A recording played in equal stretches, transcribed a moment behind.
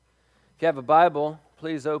If you have a Bible,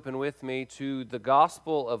 please open with me to the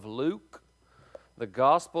Gospel of Luke. The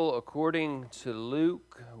Gospel according to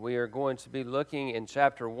Luke. We are going to be looking in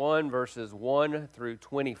chapter 1, verses 1 through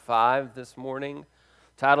 25 this morning.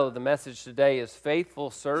 The title of the message today is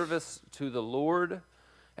Faithful Service to the Lord.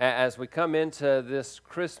 As we come into this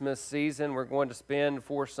Christmas season, we're going to spend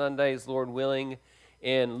 4 Sundays, Lord willing,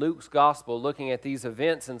 in Luke's Gospel, looking at these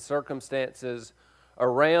events and circumstances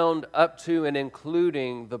around, up to, and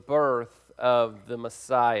including the birth of the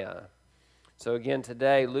Messiah. So again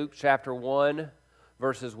today, Luke chapter 1,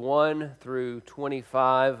 verses 1 through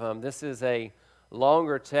 25. This is a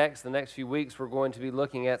longer text. The next few weeks we're going to be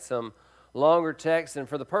looking at some longer texts, and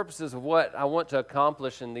for the purposes of what I want to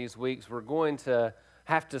accomplish in these weeks, we're going to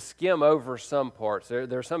have to skim over some parts. There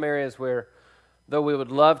are some areas where, though we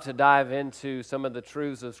would love to dive into some of the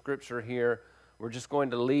truths of Scripture here, we're just going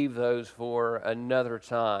to leave those for another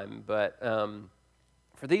time. But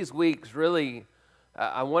for these weeks, really,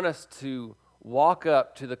 I want us to walk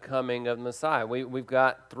up to the coming of the Messiah. We've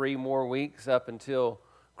got 3 more weeks up until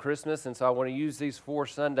Christmas, and so I want to use these 4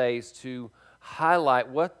 Sundays to highlight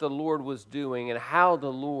what the Lord was doing and how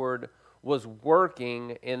the Lord was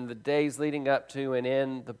working in the days leading up to and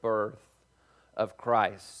in the birth of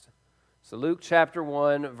Christ. So Luke chapter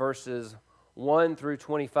 1, verses 1 through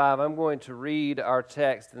 25, I'm going to read our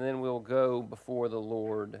text and then we'll go before the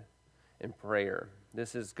Lord in prayer.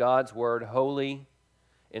 This is God's Word, holy,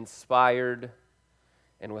 inspired,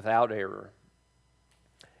 and without error.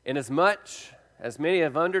 Inasmuch as many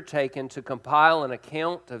have undertaken to compile an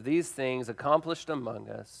account of these things accomplished among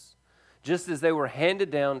us, just as they were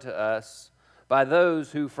handed down to us by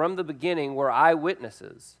those who from the beginning were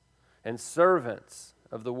eyewitnesses and servants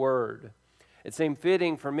of the Word, it seemed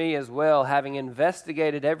fitting for me as well, having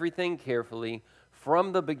investigated everything carefully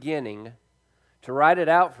from the beginning, to write it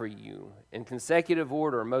out for you in consecutive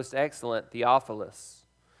order, most excellent Theophilus,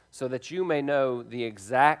 so that you may know the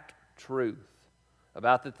exact truth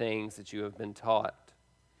about the things that you have been taught.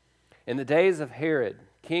 In the days of Herod,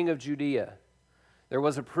 king of Judea, there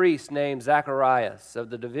was a priest named Zacharias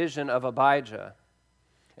of the division of Abijah,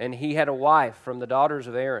 and he had a wife from the daughters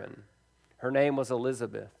of Aaron. Her name was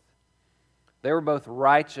Elizabeth. They were both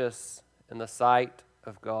righteous in the sight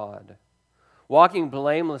of God, walking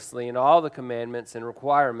blamelessly in all the commandments and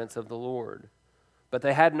requirements of the Lord. But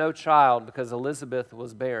they had no child because Elizabeth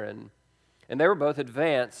was barren, and they were both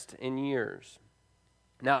advanced in years.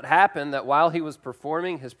 Now it happened that while he was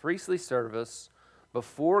performing his priestly service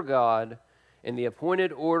before God in the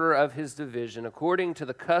appointed order of his division, according to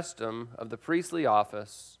the custom of the priestly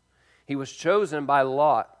office, he was chosen by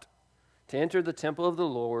lot to enter the temple of the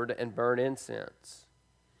Lord and burn incense.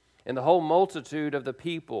 And the whole multitude of the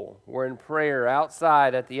people were in prayer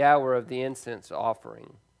outside at the hour of the incense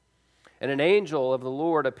offering. And an angel of the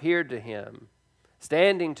Lord appeared to him,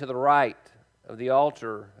 standing to the right of the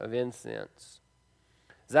altar of incense.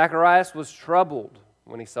 Zacharias was troubled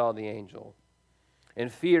when he saw the angel, and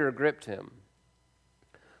fear gripped him.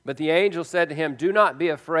 But the angel said to him, "Do not be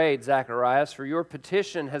afraid, Zacharias, for your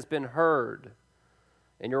petition has been heard.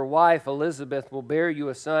 And your wife Elizabeth will bear you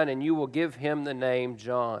a son, and you will give him the name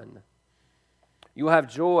John. You will have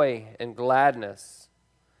joy and gladness,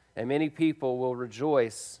 and many people will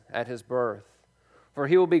rejoice at his birth. For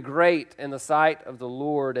he will be great in the sight of the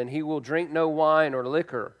Lord, and he will drink no wine or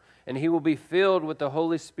liquor, and he will be filled with the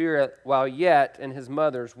Holy Spirit while yet in his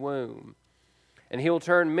mother's womb. And he will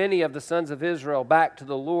turn many of the sons of Israel back to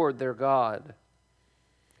the Lord their God.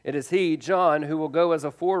 It is he, John, who will go as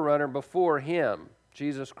a forerunner before him,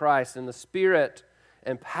 Jesus Christ, in the spirit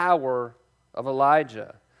and power of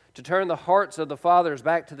Elijah, to turn the hearts of the fathers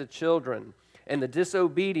back to the children, and the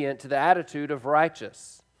disobedient to the attitude of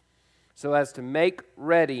righteous, so as to make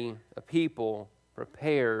ready a people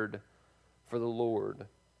prepared for the Lord."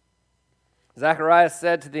 Zacharias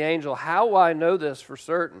said to the angel, "How will I know this for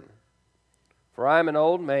certain? For I am an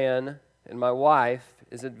old man, and my wife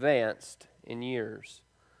is advanced in years."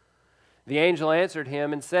 The angel answered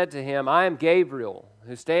him and said to him, "I am Gabriel,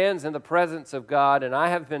 who stands in the presence of God, and I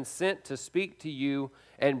have been sent to speak to you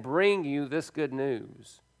and bring you this good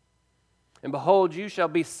news. And behold, you shall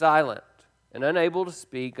be silent and unable to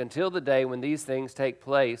speak until the day when these things take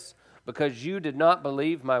place, because you did not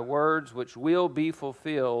believe my words, which will be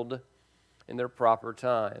fulfilled in their proper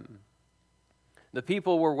time." The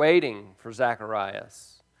people were waiting for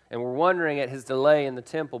Zacharias and were wondering at his delay in the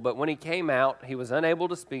temple. But when he came out, he was unable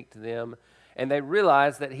to speak to them, and they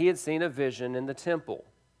realized that he had seen a vision in the temple.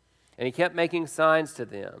 And he kept making signs to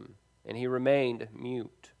them, and he remained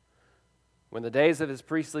mute. When the days of his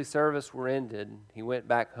priestly service were ended, he went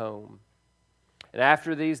back home. And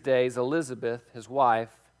after these days, Elizabeth, his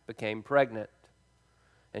wife, became pregnant.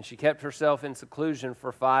 And she kept herself in seclusion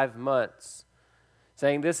for 5 months,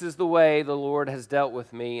 saying, "This is the way the Lord has dealt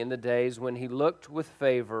with me in the days when he looked with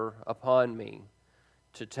favor upon me,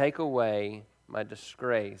 to take away my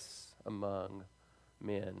disgrace among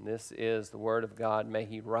men." This is the word of God. May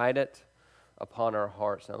he write it upon our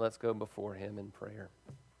hearts. Now let's go before him in prayer.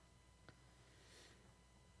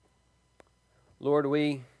 Lord,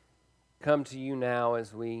 we come to you now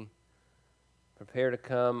as we prepare to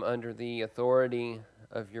come under the authority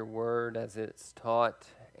of your word as it's taught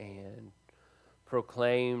and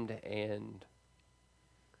proclaimed. And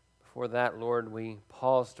before that, Lord, we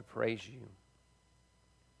pause to praise you.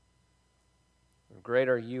 Great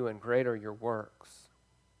are you and great are your works.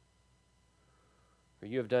 For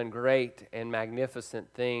you have done great and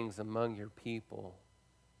magnificent things among your people.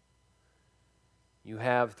 You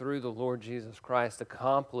have, through the Lord Jesus Christ,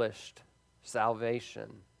 accomplished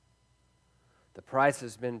salvation. The price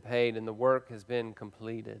has been paid and the work has been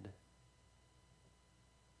completed.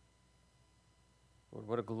 Lord,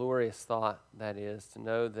 what a glorious thought that is, to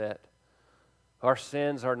know that our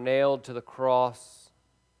sins are nailed to the cross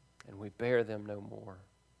and we bear them no more.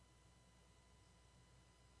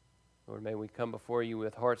 Lord, may we come before you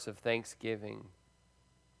with hearts of thanksgiving,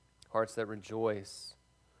 hearts that rejoice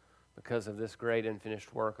because of this great and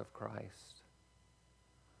finished work of Christ.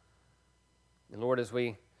 And Lord, as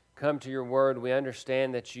we come to your word, we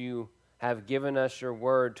understand that you have given us your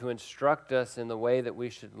word to instruct us in the way that we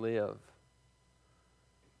should live.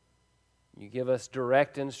 You give us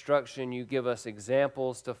direct instruction. You give us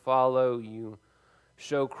examples to follow. You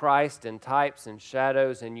show Christ in types and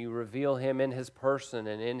shadows, and you reveal him in his person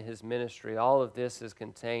and in his ministry. All of this is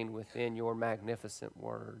contained within your magnificent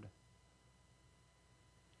word.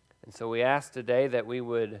 And so we ask today that we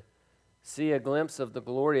would see a glimpse of the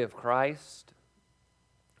glory of Christ.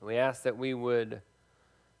 We ask that we would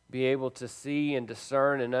be able to see and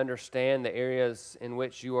discern and understand the areas in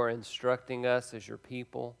which you are instructing us as your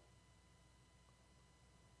people.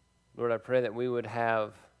 Lord, I pray that we would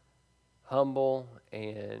have humble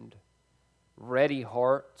and ready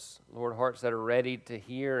hearts, Lord, hearts that are ready to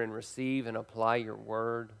hear and receive and apply your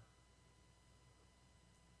word.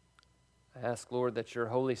 I ask, Lord, that your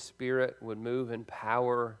Holy Spirit would move in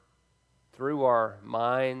power through our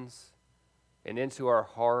minds and into our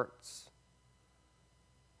hearts,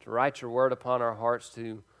 to write your word upon our hearts,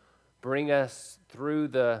 to bring us through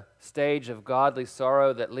the stage of godly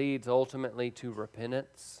sorrow that leads ultimately to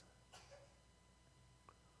repentance.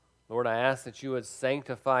 Lord, I ask that you would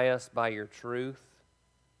sanctify us by your truth.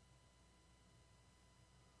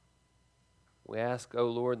 We ask, O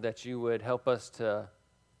Lord, that you would help us to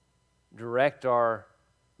direct our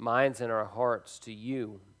minds and our hearts to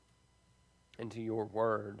you and to your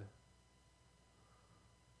word.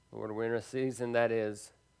 Lord, we're in a season that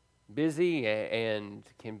is busy and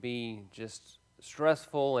can be just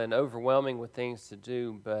stressful and overwhelming with things to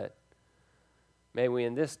do, but may we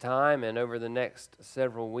in this time and over the next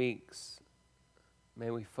several weeks,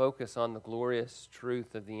 may we focus on the glorious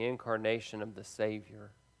truth of the incarnation of the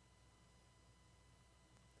Savior.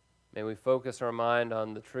 May we focus our mind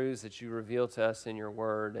on the truths that you reveal to us in your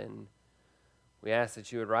word, and we ask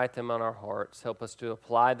that you would write them on our hearts, help us to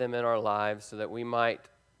apply them in our lives so that we might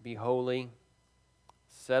be holy,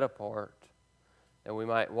 set apart, and we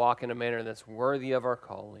might walk in a manner that's worthy of our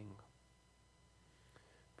calling.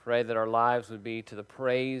 Pray that our lives would be to the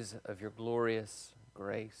praise of your glorious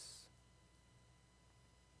grace.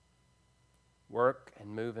 Work and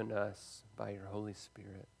move in us by your Holy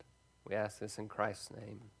Spirit. We ask this in Christ's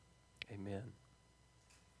name. Amen.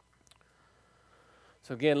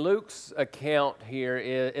 So again, Luke's account here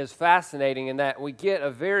is fascinating in that we get a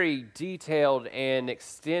very detailed and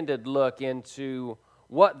extended look into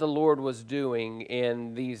what the Lord was doing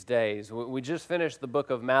in these days. We just finished the book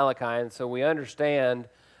of Malachi, and so we understand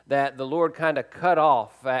that the Lord kind of cut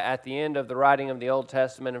off at the end of the writing of the Old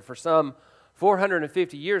Testament, and for some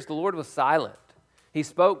 450 years, the Lord was silent. He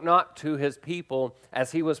spoke not to his people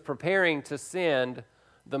as he was preparing to send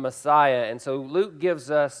the Messiah. And so Luke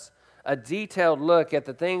gives us a detailed look at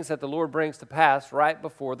the things that the Lord brings to pass right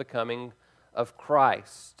before the coming of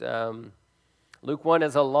Christ. Luke 1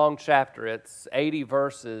 is a long chapter. It's 80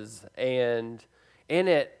 verses, and in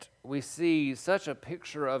it we see such a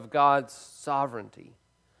picture of God's sovereignty,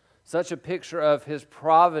 such a picture of his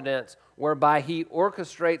providence whereby he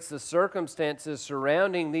orchestrates the circumstances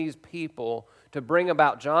surrounding these people to bring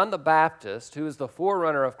about John the Baptist, who is the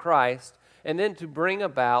forerunner of Christ, and then to bring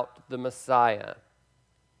about the Messiah.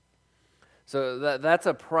 So that's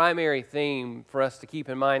a primary theme for us to keep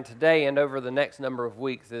in mind today and over the next number of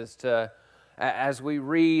weeks, is to, as we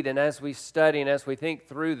read and as we study and as we think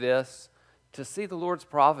through this, to see the Lord's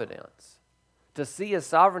providence, to see His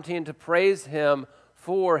sovereignty and to praise Him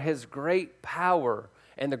for His great power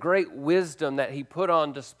and the great wisdom that He put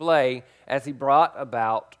on display as He brought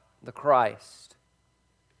about the Christ.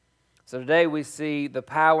 So today we see the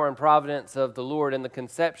power and providence of the Lord in the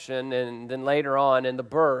conception and then later on in the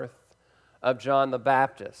birth of John the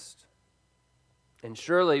Baptist. And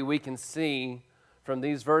surely we can see from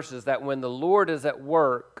these verses that when the Lord is at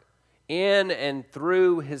work in and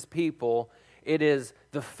through His people, it is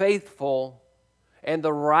the faithful and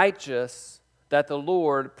the righteous that the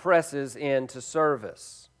Lord presses into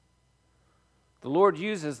service. The Lord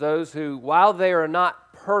uses those who, while they are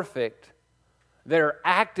not perfect, they're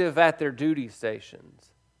active at their duty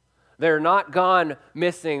stations. They're not gone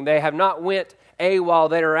missing. They have not went AWOL.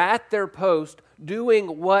 They are at their post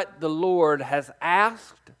doing what the Lord has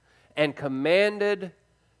asked and commanded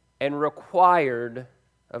and required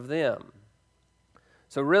of them.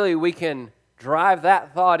 So really we can drive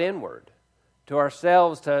that thought inward to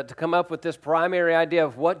ourselves to come up with this primary idea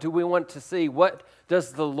of what do we want to see? What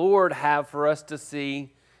does the Lord have for us to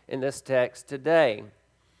see in this text today?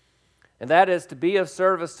 And that is, to be of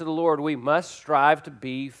service to the Lord, we must strive to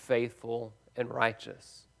be faithful and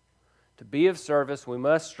righteous. To be of service, we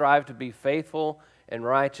must strive to be faithful and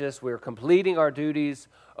righteous. We are completing our duties,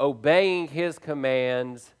 obeying His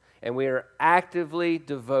commands, and we are actively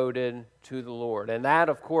devoted to the Lord. And that,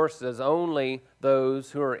 of course, is only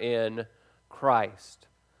those who are in Christ.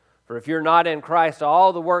 For if you're not in Christ,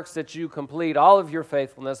 all the works that you complete, all of your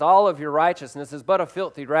faithfulness, all of your righteousness is but a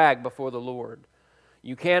filthy rag before the Lord.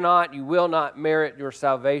 You cannot, you will not merit your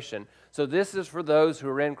salvation. So this is for those who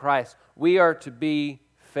are in Christ. We are to be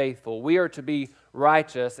faithful. We are to be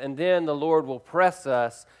righteous, and then the Lord will press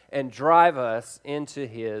us and drive us into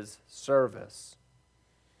His service.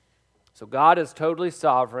 So God is totally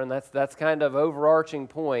sovereign. That's kind of overarching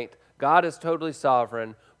point. God is totally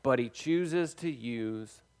sovereign, but He chooses to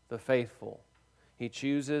use the faithful. He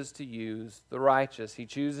chooses to use the righteous. He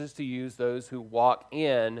chooses to use those who walk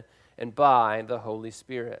in and by the Holy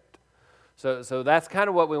Spirit. So that's kind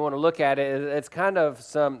of what we want to look at. It's kind of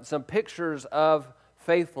some pictures of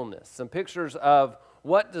faithfulness, some pictures of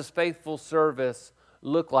what does faithful service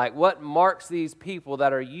look like, what marks these people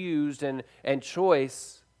that are used and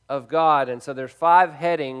choice of God. And so there's 5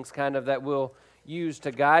 headings kind of that we'll use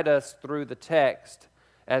to guide us through the text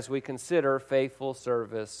as we consider faithful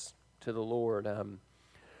service to the Lord.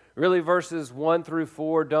 Really, verses 1 through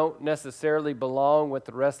 4 don't necessarily belong with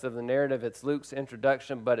the rest of the narrative. It's Luke's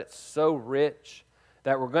introduction, but it's so rich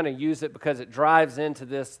that we're going to use it because it drives into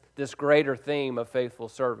this greater theme of faithful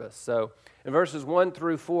service. So in verses 1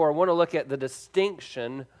 through 4, I want to look at the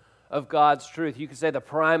distinction of God's truth. You could say the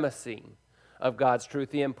primacy of God's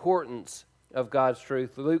truth, the importance of God's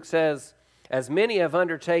truth. Luke says, "As many have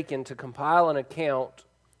undertaken to compile an account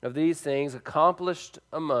of these things accomplished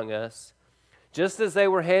among us, just as they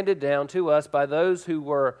were handed down to us by those who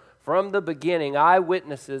were from the beginning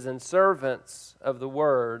eyewitnesses and servants of the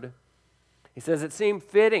word," he says, "it seemed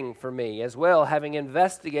fitting for me as well, having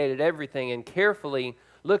investigated everything and carefully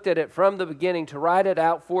looked at it from the beginning, to write it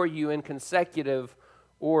out for you in consecutive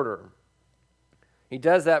order." He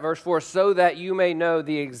does that, verse 4, "so that you may know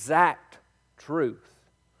the exact truth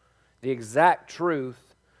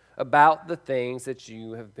about the things that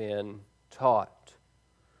you have been taught."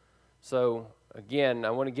 So, again,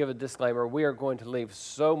 I want to give a disclaimer. We are going to leave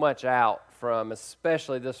so much out from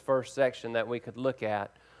especially this first section that we could look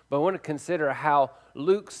at. But I want to consider how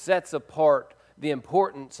Luke sets apart the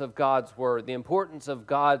importance of God's word, the importance of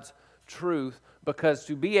God's truth, because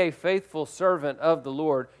to be a faithful servant of the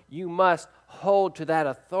Lord, you must hold to that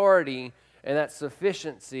authority and that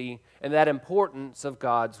sufficiency and that importance of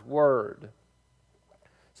God's word.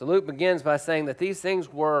 So Luke begins by saying that these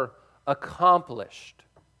things were accomplished.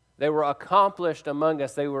 They were accomplished among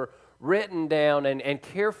us. They were written down and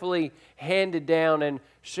carefully handed down and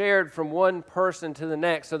shared from one person to the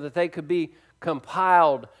next so that they could be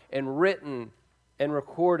compiled and written and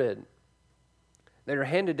recorded. They were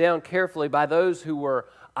handed down carefully by those who were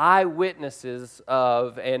eyewitnesses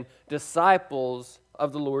of and disciples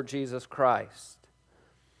of the Lord Jesus Christ.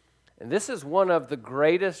 And this is one of the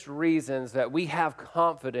greatest reasons that we have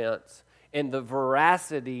confidence in the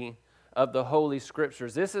veracity of the Holy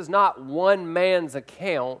Scriptures. This is not one man's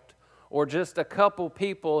account or just a couple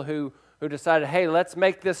people who decided, hey, let's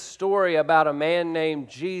make this story about a man named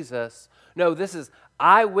Jesus. No, this is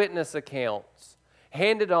eyewitness accounts,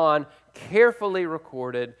 handed on, carefully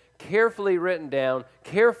recorded, carefully written down,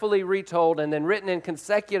 carefully retold, and then written in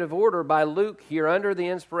consecutive order by Luke here under the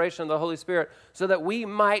inspiration of the Holy Spirit so that we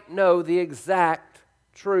might know the exact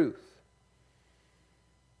truth.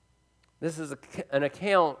 This is an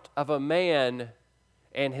account of a man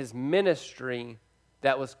and his ministry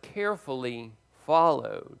that was carefully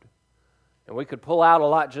followed. And we could pull out a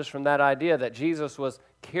lot just from that idea that Jesus was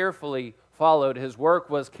carefully followed. His work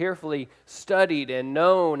was carefully studied and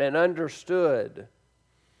known and understood.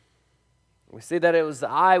 We see that it was the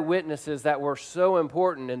eyewitnesses that were so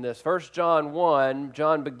important in this. 1 John 1,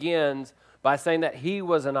 John begins by saying that he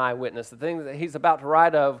was an eyewitness. The things that he's about to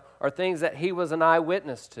write of are things that he was an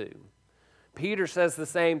eyewitness to. Peter says the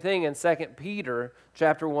same thing in 2 Peter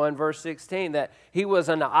chapter 1, verse 16, that he was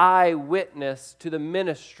an eyewitness to the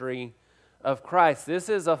ministry of Christ. This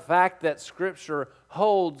is a fact that Scripture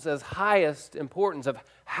holds as highest importance of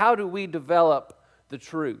how do we develop the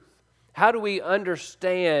truth? How do we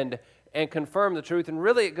understand and confirm the truth? And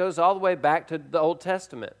really it goes all the way back to the Old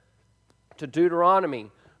Testament, to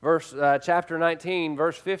Deuteronomy, chapter 19,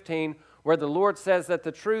 verse 15, where the Lord says that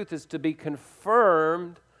the truth is to be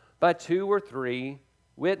confirmed by 2 or 3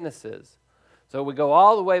 witnesses. So we go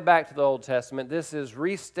all the way back to the Old Testament. This is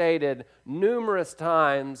restated numerous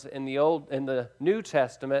times in the New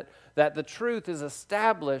Testament that the truth is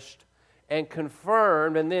established and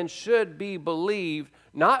confirmed and then should be believed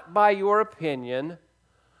not by your opinion,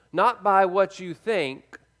 not by what you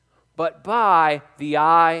think, but by the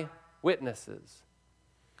eyewitnesses.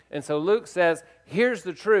 And so Luke says, here's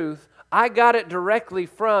the truth. I got it directly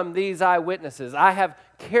from these eyewitnesses. I have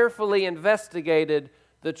carefully investigated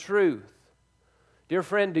the truth. Dear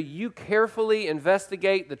friend, do you carefully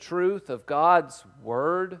investigate the truth of God's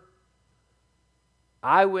Word?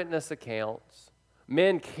 Eyewitness accounts,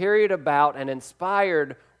 men carried about and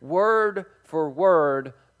inspired word for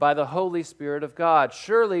word by the Holy Spirit of God.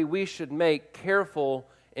 Surely we should make careful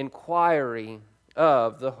inquiry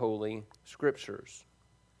of the Holy Scriptures.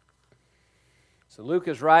 So Luke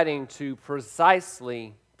is writing to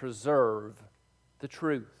precisely preserve the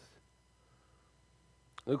truth.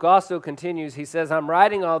 Luke also continues, he says, I'm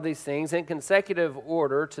writing all these things in consecutive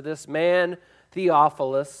order to this man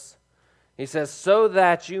Theophilus. He says, so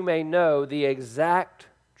that you may know the exact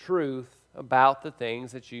truth about the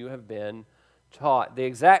things that you have been taught. The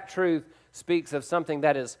exact truth speaks of something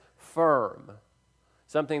that is firm,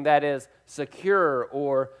 something that is secure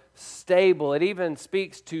or stable. It even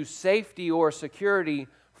speaks to safety or security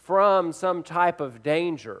from some type of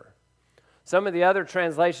danger. Some of the other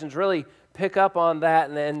translations really pick up on that,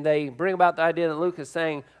 and they bring about the idea that Luke is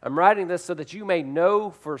saying, I'm writing this so that you may know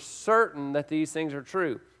for certain that these things are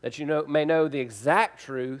true, that you may know the exact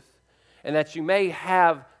truth, and that you may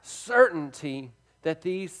have certainty that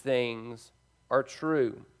these things are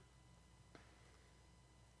true.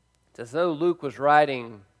 It's as though Luke was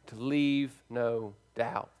writing to leave no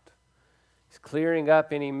doubt. He's clearing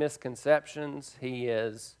up any misconceptions. He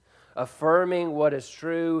is affirming what is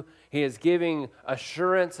true. He is giving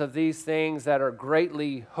assurance of these things that are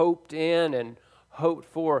greatly hoped in and hoped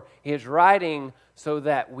for. He is writing so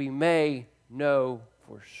that we may know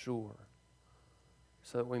for sure,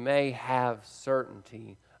 so that we may have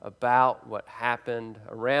certainty about what happened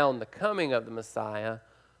around the coming of the Messiah.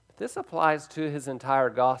 But this applies to his entire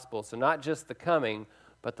gospel, so not just the coming,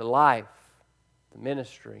 but the life, the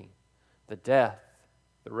ministry, the death,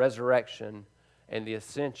 the resurrection, and the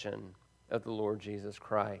ascension of the Lord Jesus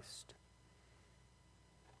Christ.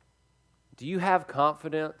 Do you have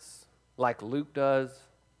confidence like Luke does?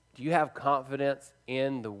 Do you have confidence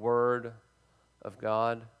in the Word of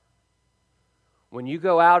God? When you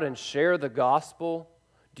go out and share the gospel,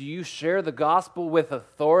 do you share the gospel with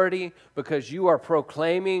authority because you are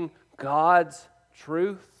proclaiming God's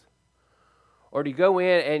truth? Or do you go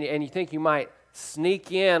in and you think you might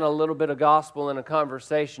sneak in a little bit of gospel in a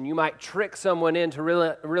conversation? You might trick someone into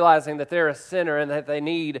realizing that they're a sinner and that they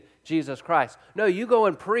need Jesus Christ. No, you go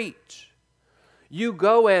and preach. You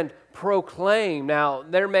go and proclaim. Now,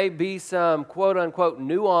 there may be some quote-unquote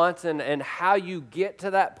nuance in how you get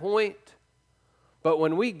to that point, but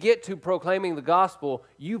when we get to proclaiming the gospel,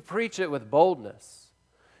 you preach it with boldness.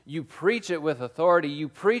 You preach it with authority. You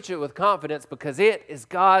preach it with confidence because it is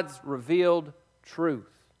God's revealed truth.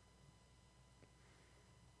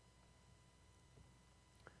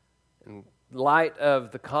 In light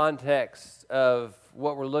of the context of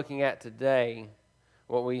what we're looking at today,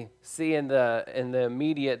 what we see in the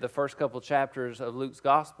immediate, the first couple chapters of Luke's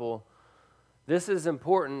gospel, this is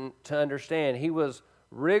important to understand. He was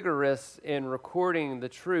rigorous in recording the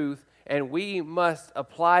truth, and we must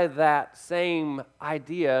apply that same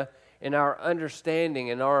idea in our understanding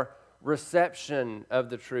and our reception of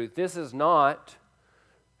the truth. This is not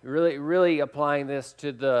really applying this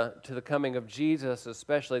to the coming of Jesus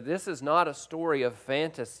especially. This is not a story of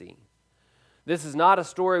fantasy. This is not a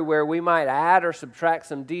story where we might add or subtract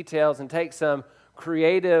some details and take some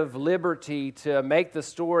creative liberty to make the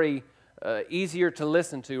story easier to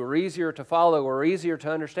listen to or easier to follow or easier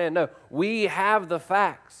to understand. No, we have the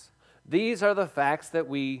facts. These are the facts that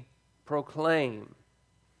we proclaim.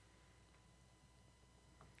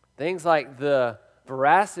 Things like the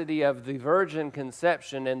veracity of the virgin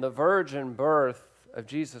conception and the virgin birth of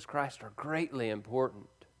Jesus Christ are greatly important.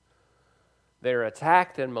 They're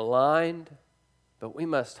attacked and maligned, but we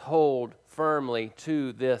must hold firmly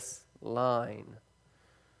to this line.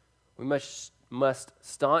 We must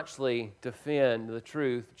staunchly defend the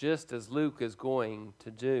truth, just as Luke is going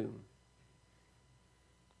to do.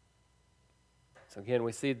 So again,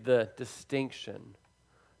 we see the distinction,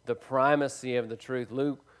 the primacy of the truth.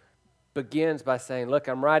 Luke begins by saying, look,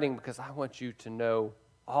 I'm writing because I want you to know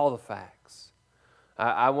all the facts.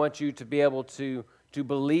 I want you to be able to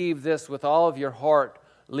believe this with all of your heart,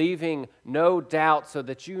 leaving no doubt, so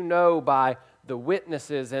that you know by the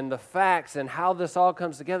witnesses and the facts and how this all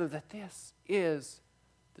comes together that this is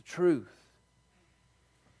the truth.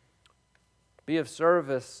 Be of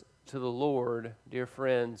service to the Lord, dear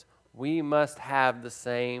friends. We must have the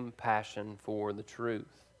same passion for the truth.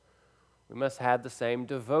 We must have the same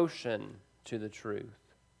devotion to the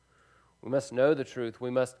truth. We must know the truth.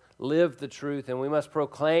 We must live the truth, and we must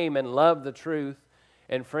proclaim and love the truth.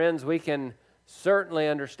 And friends, we can certainly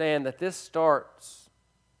understand that this starts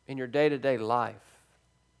in your day-to-day life.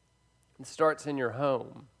 It starts in your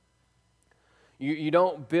home. You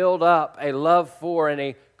don't build up a love for and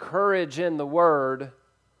a courage in the Word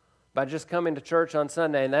by just coming to church on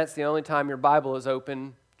Sunday, and that's the only time your Bible is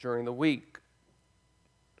open during the week.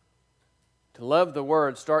 To love the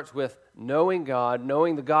Word starts with knowing God,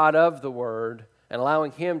 knowing the God of the Word, and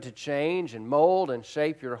allowing Him to change and mold and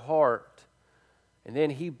shape your heart. And then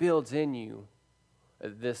He builds in you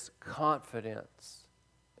this confidence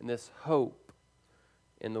and this hope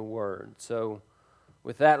in the Word. So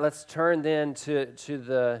with that, let's turn then to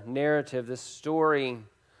the narrative, this story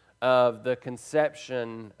of the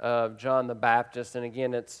conception of John the Baptist. And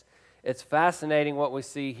again, it's fascinating what we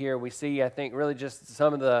see here. We see, I think, really just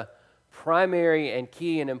some of the primary and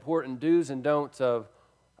key and important do's and don'ts of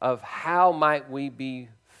how might we be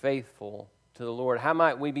faithful to the Lord. How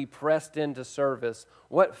might we be pressed into service?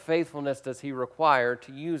 What faithfulness does He require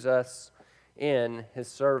to use us in His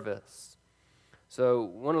service? So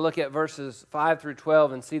we want to look at verses 5 through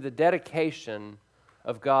 12 and see the dedication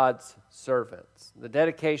of God's servants. The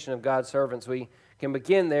dedication of God's servants. We can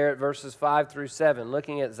begin there at verses 5 through 7,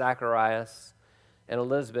 looking at Zacharias and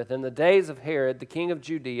Elizabeth. In the days of Herod, the king of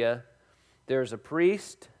Judea, there is a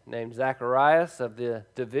priest named Zacharias of the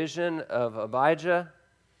division of Abijah,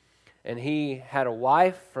 and he had a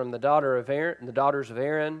wife from the daughters of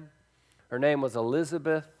Aaron. Her name was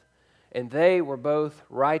Elizabeth, and they were both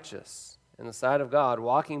righteous in the sight of God,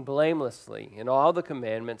 walking blamelessly in all the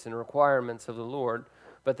commandments and requirements of the Lord.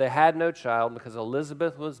 But they had no child because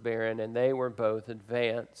Elizabeth was barren, and they were both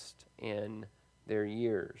advanced in their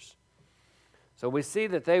years. So we see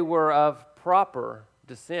that they were of proper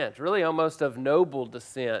descent, really almost of noble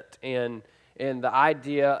descent in the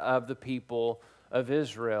idea of the people of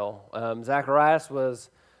Israel. Zacharias was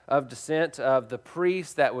of descent of the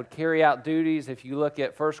priests that would carry out duties. If you look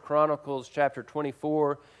at 1 Chronicles chapter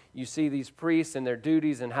 24, you see these priests and their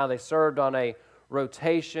duties and how they served on a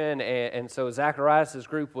rotation. And so Zacharias'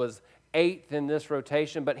 group was 8th in this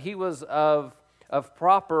rotation, but he was of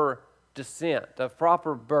proper descent, of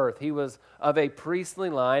proper birth. He was of a priestly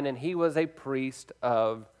line, and he was a priest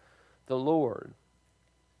of the Lord.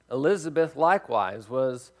 Elizabeth likewise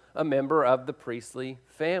was a member of the priestly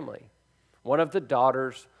family, one of the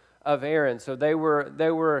daughters of Aaron. So they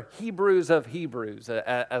were Hebrews of Hebrews,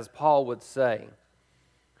 as Paul would say.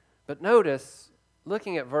 But notice,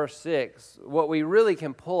 looking at verse 6, what we really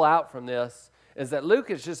can pull out from this is that Luke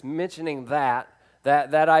is just mentioning that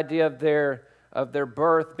idea of their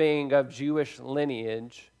birth being of Jewish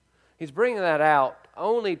lineage. He's bringing that out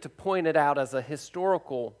only to point it out as a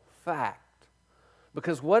historical fact.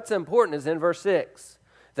 Because what's important is in verse 6,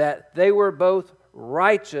 that they were both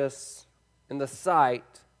righteous in the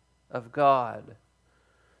sight of God.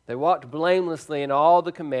 They walked blamelessly in all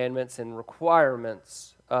the commandments and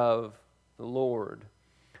requirements of the Lord.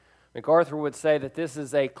 MacArthur would say that this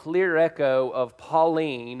is a clear echo of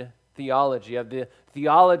Pauline theology, of the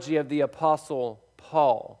theology of the Apostle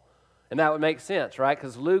Paul. And that would make sense, right?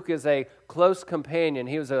 Because Luke is a close companion.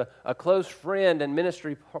 He was a close friend and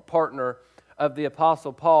ministry partner of the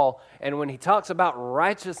Apostle Paul. And when he talks about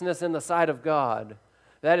righteousness in the sight of God,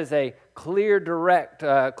 that is a clear, direct,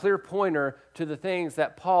 clear pointer to the things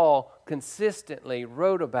that Paul consistently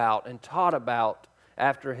wrote about and taught about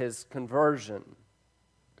after his conversion.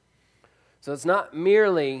 So it's not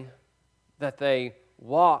merely that they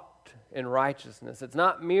walked in righteousness. It's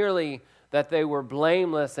not merely that they were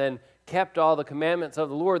blameless and kept all the commandments of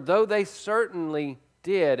the Lord, though they certainly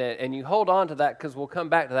did. And you hold on to that because we'll come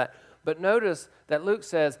back to that. But notice that Luke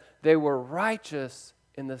says they were righteous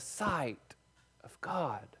in the sight of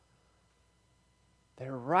God.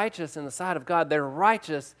 They're righteous in the sight of God. They're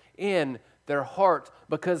righteous in their heart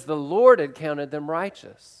because the Lord had counted them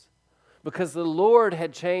righteous. Because the Lord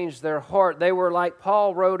had changed their heart. They were like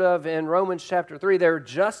Paul wrote of in Romans chapter 3. They're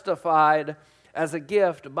justified as a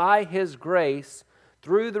gift by His grace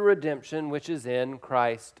through the redemption which is in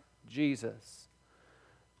Christ Jesus.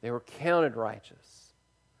 They were counted righteous.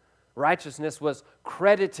 Righteousness was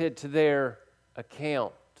credited to their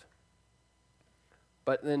account.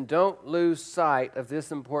 But then don't lose sight of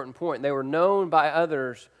this important point. They were known by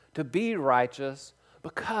others to be righteous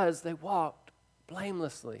because they walked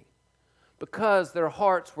blamelessly, because their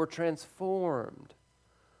hearts were transformed.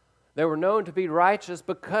 They were known to be righteous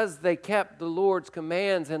because they kept the Lord's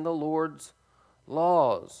commands and the Lord's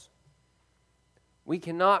laws. We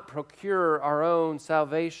cannot procure our own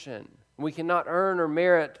salvation. We cannot earn or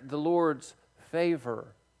merit the Lord's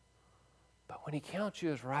favor. But when He counts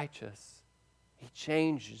you as righteous, He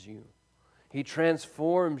changes you. He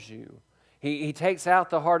transforms you. He takes out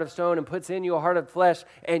the heart of stone and puts in you a heart of flesh,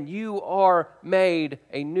 and you are made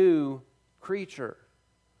a new creature.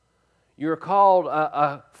 You're called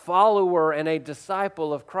a follower and a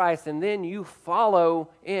disciple of Christ, and then you follow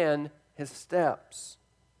in His steps.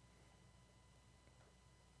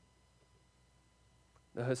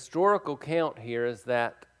 The historical count here is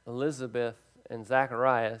that Elizabeth and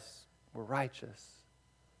Zacharias were righteous.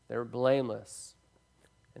 They were blameless,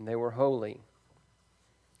 and they were holy.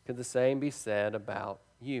 Could the same be said about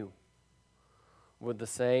you? Would the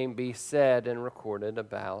same be said and recorded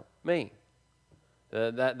about me?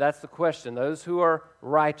 That's the question. Those who are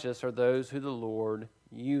righteous are those who the Lord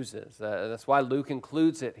uses. That's why Luke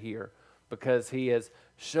includes it here, because he is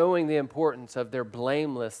showing the importance of their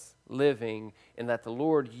blameless living and that the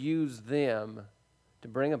Lord used them to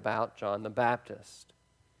bring about John the Baptist.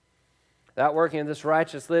 That working in this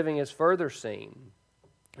righteous living is further seen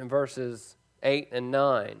in verses 8 and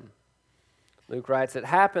 9. Luke writes, "It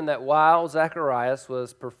happened that while Zacharias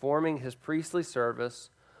was performing his priestly service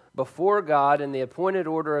before God in the appointed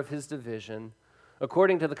order of his division,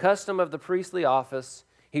 according to the custom of the priestly office,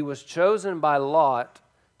 he was chosen by lot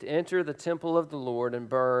to enter the temple of the Lord and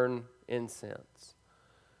burn incense."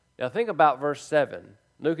 Now think about verse 7.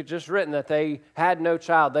 Luke had just written that they had no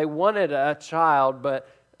child. They wanted a child, but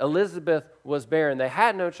Elizabeth was barren. They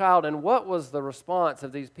had no child, and what was the response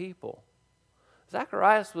of these people?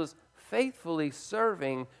 Zacharias was faithfully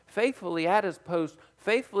serving, faithfully at his post,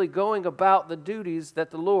 faithfully going about the duties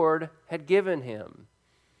that the Lord had given him.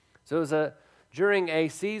 So it was during a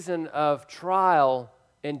season of trial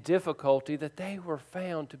and difficulty that they were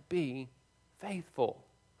found to be faithful,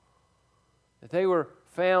 that they were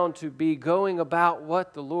found to be going about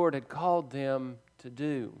what the Lord had called them to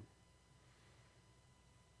do.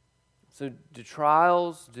 So do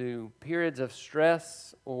trials, do periods of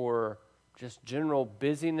stress or just general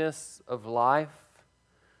busyness of life,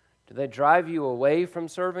 do they drive you away from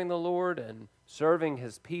serving the Lord and serving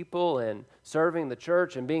His people and serving the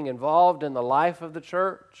church and being involved in the life of the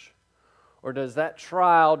church? Or does that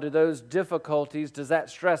trial, do those difficulties, does that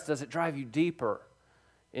stress, does it drive you deeper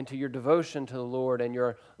into your devotion to the Lord and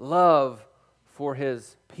your love for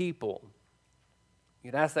His people?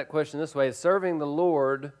 You could ask that question this way: is serving the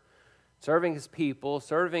Lord, serving His people,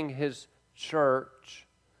 serving His church,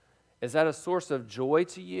 is that a source of joy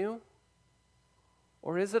to you?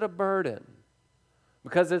 Or is it a burden?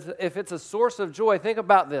 Because if it's a source of joy, think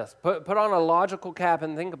about this. Put on a logical cap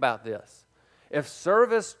and think about this. If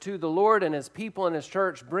service to the Lord and His people and His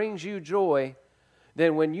church brings you joy,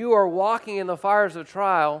 then when you are walking in the fires of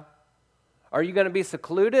trial, are you going to be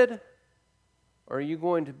secluded? Or are you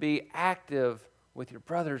going to be active with your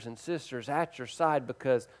brothers and sisters at your side,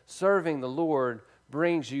 because serving the Lord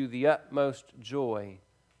brings you the utmost joy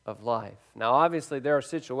of life? Now, obviously, there are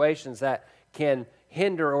situations that can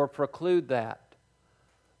hinder or preclude that.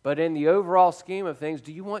 But in the overall scheme of things,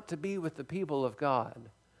 do you want to be with the people of God?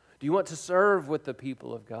 Do you want to serve with the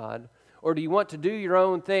people of God? Or do you want to do your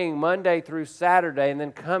own thing Monday through Saturday and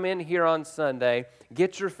then come in here on Sunday,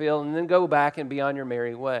 get your fill, and then go back and be on your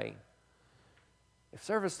merry way? If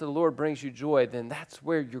service to the Lord brings you joy, then that's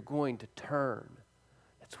where you're going to turn.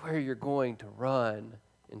 That's where you're going to run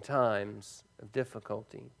in times of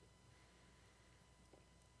difficulty.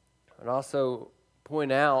 I'd also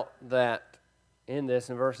point out that in this,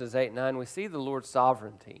 in verses 8 and 9, we see the Lord's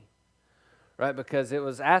sovereignty, right? Because it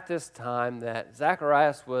was at this time that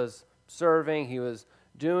Zacharias was serving, he was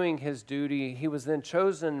doing his duty. He was then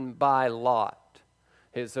chosen by Lot.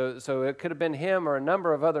 So it could have been him or a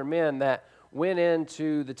number of other men that went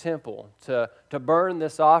into the temple to burn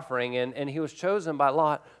this offering, and he was chosen by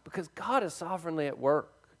Lot because God is sovereignly at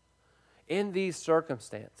work in these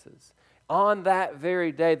circumstances. On that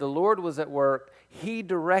very day, the Lord was at work. He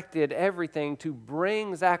directed everything to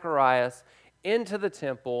bring Zacharias into the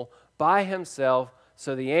temple by himself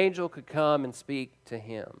so the angel could come and speak to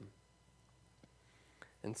him.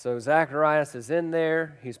 And so Zacharias is in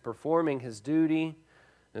there. He's performing his duty.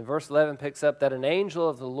 And verse 11 picks up that an angel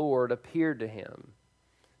of the Lord appeared to him,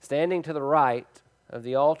 standing to the right of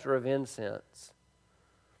the altar of incense.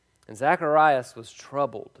 And Zacharias was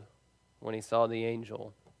troubled when he saw the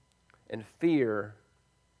angel, and fear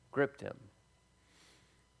gripped him.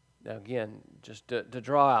 Now again, just to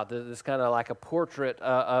draw out this kind of like a portrait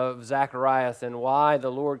of Zacharias and why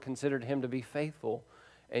the Lord considered him to be faithful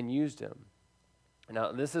and used him.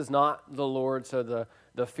 Now, this is not the Lord, so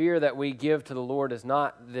the fear that we give to the Lord is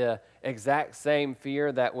not the exact same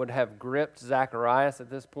fear that would have gripped Zacharias at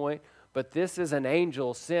this point, but this is an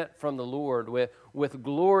angel sent from the Lord with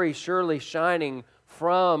glory surely shining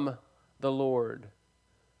from the Lord.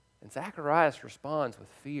 And Zacharias responds with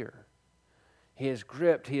fear. He is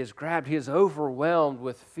gripped, he is grabbed, he is overwhelmed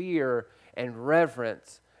with fear and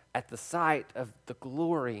reverence at the sight of the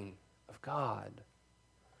glory of God.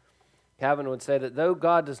 Calvin would say that though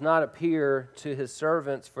God does not appear to his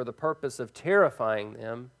servants for the purpose of terrifying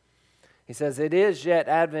them, he says it is yet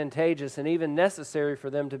advantageous and even necessary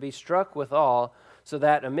for them to be struck with awe, so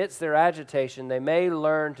that amidst their agitation they may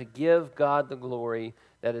learn to give God the glory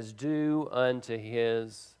that is due unto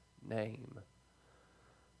his name.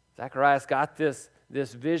 Zacharias got this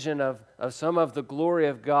vision of some of the glory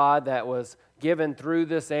of God that was given through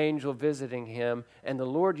this angel visiting him, and the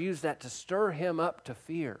Lord used that to stir him up to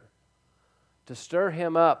fear, to stir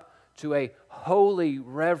him up to a holy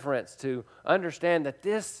reverence, to understand that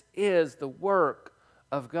this is the work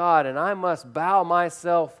of God, and I must bow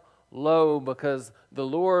myself low because the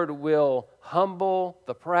Lord will humble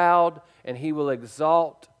the proud and he will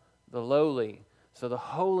exalt the lowly. So the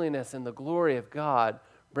holiness and the glory of God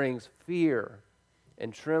brings fear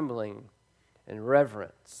and trembling and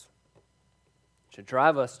reverence. It should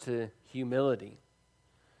drive us to humility.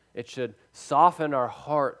 It should soften our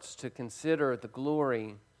hearts to consider the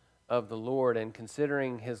glory of the Lord, and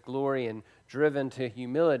considering his glory and driven to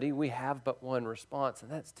humility, we have but one response, and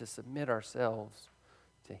that's to submit ourselves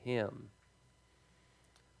to him.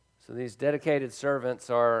 So these dedicated servants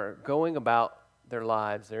are going about their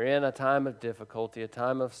lives. They're in a time of difficulty, a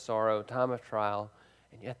time of sorrow, a time of trial,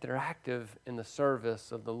 and yet they're active in the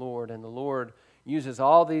service of the Lord, and the Lord uses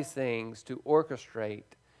all these things to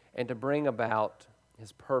orchestrate and to bring about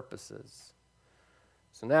his purposes.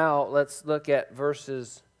 So now let's look at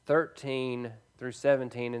verses 13 through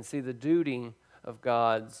 17 and see the duty of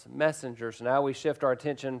God's messengers. So now we shift our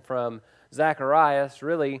attention from Zacharias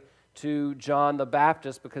really to John the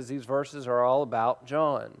Baptist, because these verses are all about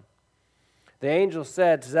John. The angel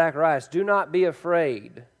said to Zacharias, "Do not be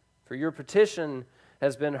afraid, for your petition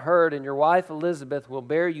has been heard, and your wife Elizabeth will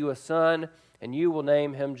bear you a son, and you will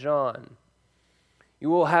name him John. You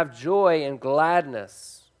will have joy and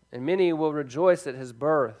gladness, and many will rejoice at his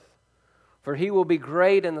birth. For he will be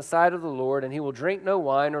great in the sight of the Lord, and he will drink no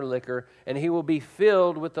wine or liquor, and he will be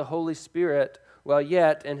filled with the Holy Spirit while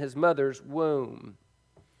yet in his mother's womb.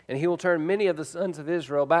 And he will turn many of the sons of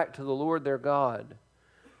Israel back to the Lord their God.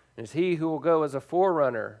 And it's he who will go as a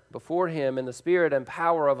forerunner before him in the spirit and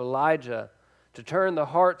power of Elijah, to turn the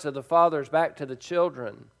hearts of the fathers back to the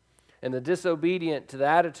children, and the disobedient to the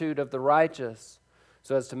attitude of the righteous,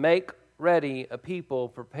 so as to make ready a people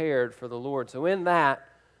prepared for the Lord." So in that,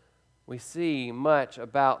 we see much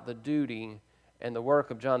about the duty and the work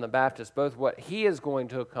of John the Baptist, both what he is going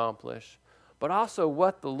to accomplish, but also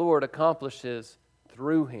what the Lord accomplishes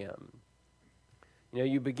through him. You know,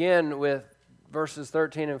 you begin with verses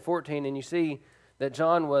 13 and 14, and you see that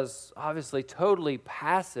John was obviously totally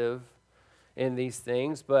passive in these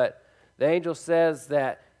things, but the angel says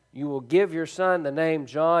that you will give your son the name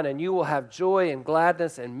John, and you will have joy and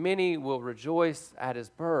gladness, and many will rejoice at his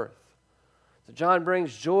birth. So John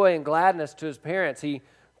brings joy and gladness to his parents. He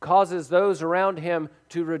causes those around him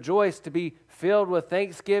to rejoice, to be filled with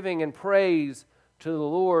thanksgiving and praise to the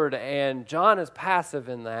Lord, and John is passive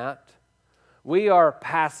in that. We are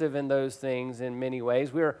passive in those things in many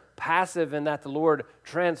ways. We are passive in that the Lord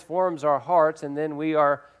transforms our hearts, and then we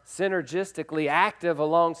are synergistically active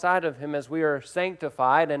alongside of Him as we are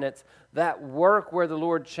sanctified, and it's that work where the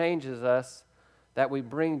Lord changes us that we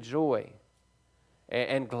bring joy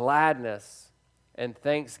and gladness and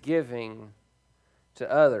thanksgiving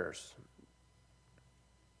to others.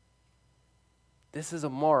 This is a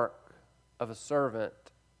mark of a servant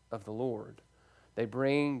of the Lord. They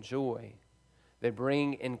bring joy. They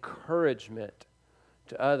bring encouragement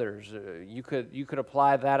to others. You could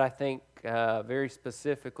apply that, I think, very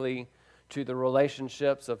specifically to the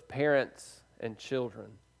relationships of parents and children.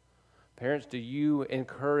 Parents, do you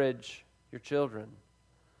encourage your children?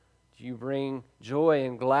 Do you bring joy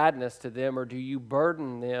and gladness to them, or do you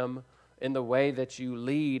burden them in the way that you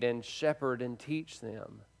lead and shepherd and teach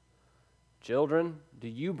them? Children, do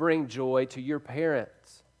you bring joy to your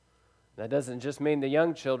parents? That doesn't just mean the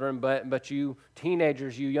young children, but you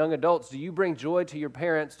teenagers, you young adults, do you bring joy to your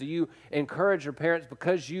parents? Do you encourage your parents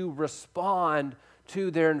because you respond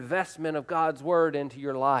to their investment of God's Word into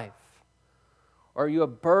your life? Or are you a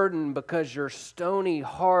burden because your stony,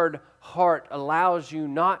 hard heart allows you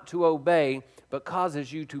not to obey, but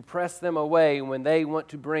causes you to press them away when they want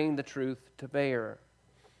to bring the truth to bear?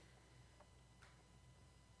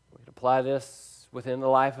 We can apply this within the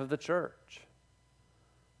life of the church.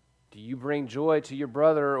 Do you bring joy to your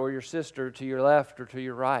brother or your sister to your left or to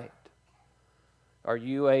your right? Are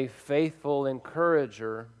you a faithful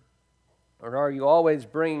encourager, or are you always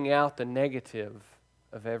bringing out the negative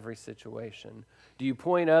of every situation? Do you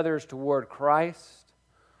point others toward Christ,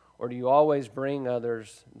 or do you always bring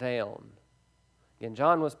others down? Again,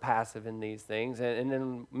 John was passive in these things, and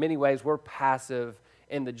in many ways we're passive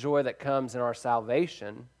in the joy that comes in our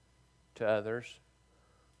salvation to others.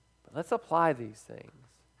 But let's apply these things.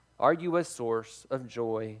 Are you a source of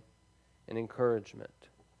joy and encouragement?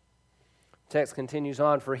 The text continues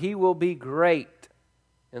on, for he will be great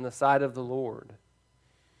in the sight of the Lord.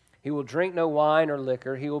 He will drink no wine or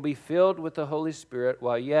liquor. He will be filled with the Holy Spirit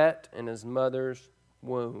while yet in his mother's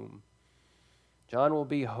womb. John will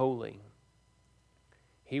be holy.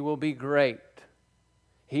 He will be great.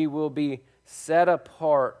 He will be set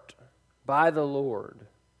apart by the Lord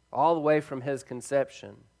all the way from his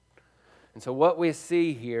conception. And so what we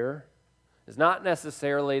see here is not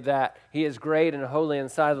necessarily that he is great and holy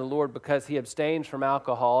inside of the Lord because he abstains from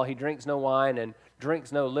alcohol, he drinks no wine and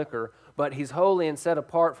drinks no liquor, but he's holy and set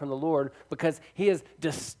apart from the Lord because he is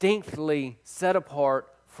distinctly set apart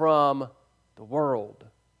from the world.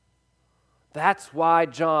 That's why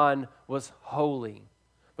John was holy,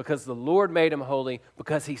 because the Lord made him holy,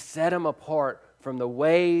 because he set him apart from the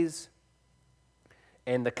ways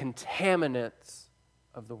and the contaminants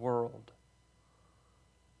of the world.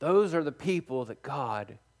 Those are the people that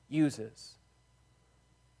God uses.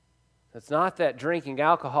 It's not that drinking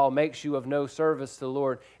alcohol makes you of no service to the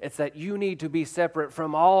Lord. It's that you need to be separate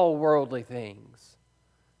from all worldly things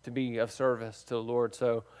to be of service to the Lord.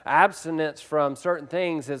 So abstinence from certain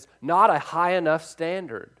things is not a high enough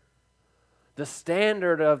standard. The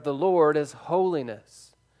standard of the Lord is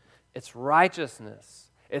holiness. It's righteousness.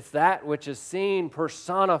 It's that which is seen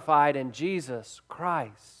personified in Jesus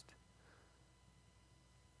Christ.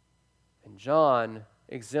 And John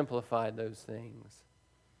exemplified those things.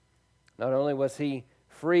 Not only was he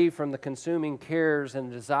free from the consuming cares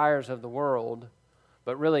and desires of the world,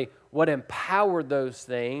 but really what empowered those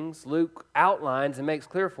things, Luke outlines and makes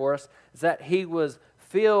clear for us, is that he was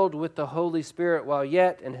filled with the Holy Spirit while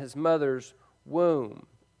yet in his mother's womb.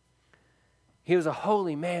 He was a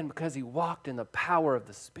holy man because he walked in the power of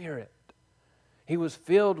the Spirit. He was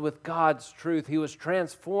filled with God's truth. He was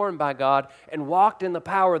transformed by God and walked in the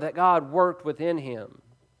power that God worked within him.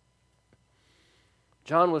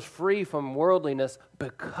 John was free from worldliness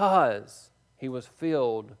because he was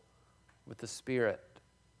filled with the Spirit.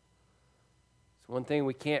 It's one thing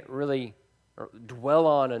we can't really dwell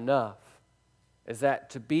on enough, is that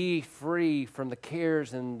to be free from the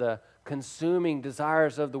cares and the consuming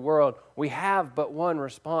desires of the world, we have but one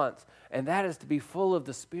response, and that is to be full of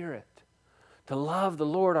the Spirit. To love the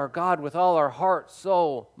Lord our God with all our heart,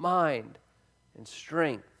 soul, mind, and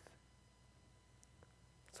strength.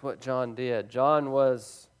 That's what John did. John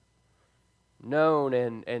was known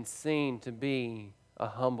and seen to be a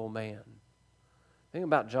humble man. Think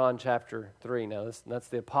about John chapter 3 now. That's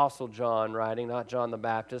the Apostle John writing, not John the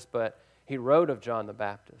Baptist, but he wrote of John the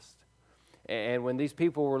Baptist. And when these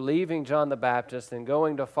people were leaving John the Baptist and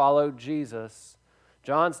going to follow Jesus,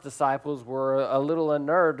 John's disciples were a little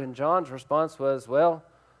unnerved, and John's response was, well,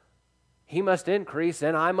 he must increase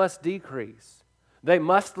and I must decrease. They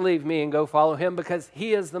must leave me and go follow him because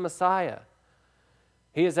he is the Messiah.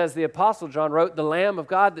 He is, as the Apostle John wrote, the Lamb of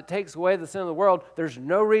God that takes away the sin of the world. There's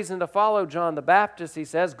no reason to follow John the Baptist, he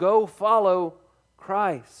says. Go follow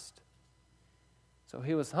Christ. So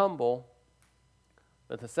he was humble.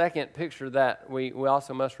 But the second picture that we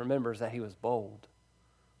also must remember is that he was bold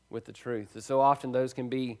with the truth. And so often those can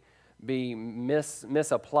be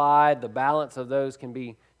misapplied. The balance of those can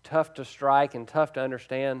be tough to strike and tough to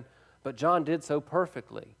understand. But John did so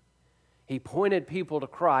perfectly. He pointed people to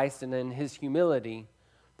Christ and in his humility,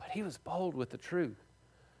 but he was bold with the truth.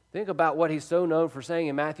 Think about what he's so known for saying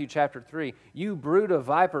in Matthew chapter 3. You brood of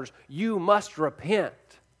vipers, you must repent,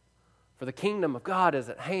 for the kingdom of God is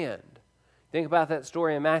at hand. Think about that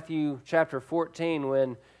story in Matthew chapter 14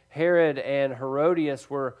 when Herod and Herodias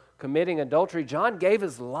were committing adultery. John gave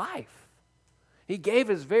his life. He gave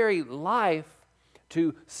his very life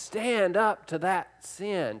to stand up to that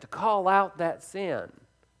sin, to call out that sin.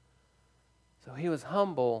 So he was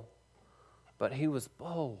humble, but he was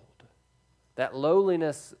bold. That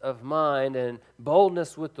lowliness of mind and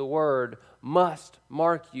boldness with the word must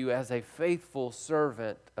mark you as a faithful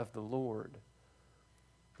servant of the Lord.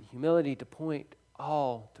 The humility to point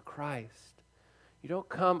all to Christ. You don't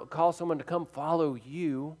call someone to come follow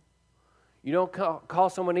you. You don't call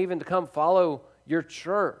someone even to come follow your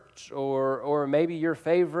church or maybe your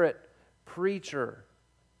favorite preacher.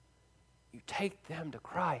 You take them to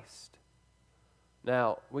Christ.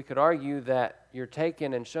 Now, we could argue that you're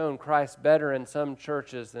taken and shown Christ better in some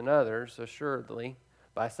churches than others, assuredly,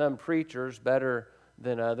 by some preachers better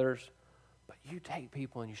than others, but you take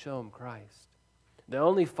people and you show them Christ. The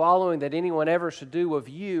only following that anyone ever should do of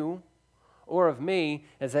you or of me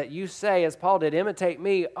is that you say, as Paul did, imitate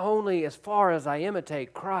me only as far as I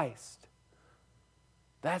imitate Christ.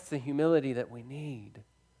 That's the humility that we need.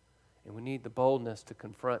 And we need the boldness to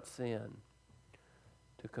confront sin,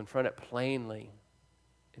 to confront it plainly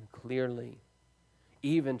and clearly,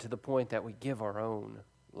 even to the point that we give our own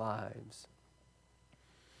lives.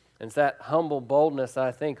 And it's that humble boldness,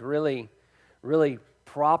 I think, really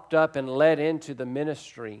propped up and led into the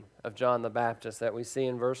ministry of John the Baptist that we see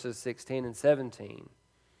in verses 16 and 17.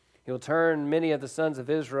 He'll turn many of the sons of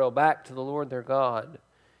Israel back to the Lord their God.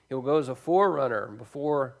 He'll go as a forerunner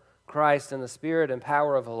before Christ in the spirit and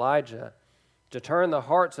power of Elijah to turn the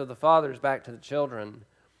hearts of the fathers back to the children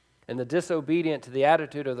and the disobedient to the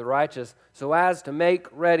attitude of the righteous, so as to make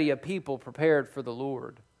ready a people prepared for the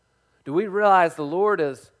Lord. Do we realize the Lord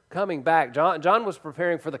is coming back? John was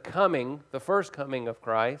preparing for the first coming of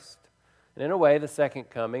Christ, and in a way the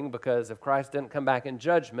second coming, because if Christ didn't come back in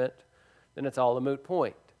judgment, then it's all a moot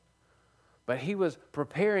point. But he was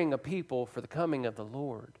preparing a people for the coming of the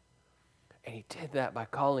Lord, and he did that by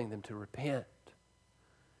calling them to repent.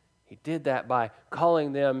 He did that by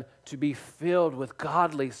calling them to be filled with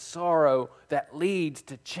godly sorrow that leads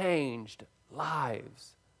to changed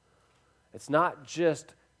lives. It's not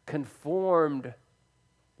just conformed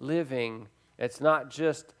living. It's not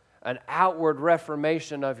just an outward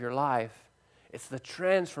reformation of your life. It's the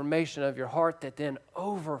transformation of your heart that then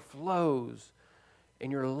overflows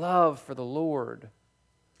in your love for the Lord.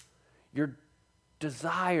 Your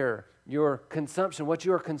desire, your consumption, what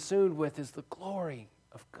you are consumed with is the glory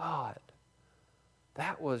of God.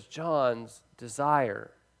 That was John's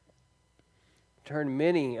desire. Turn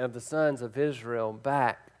many of the sons of Israel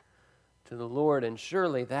back to the Lord, and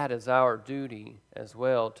surely that is our duty as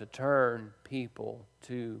well, to turn people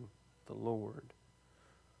to the Lord.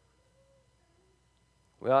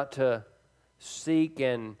 We ought to seek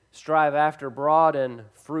and strive after broad and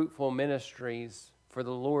fruitful ministries for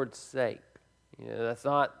the Lord's sake. That's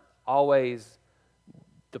not always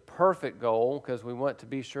the perfect goal, because we want to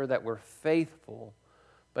be sure that we're faithful,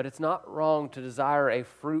 but it's not wrong to desire a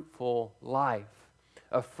fruitful life,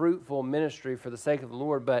 a fruitful ministry for the sake of the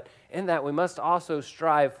Lord, but in that we must also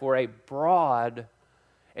strive for a broad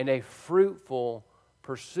and a fruitful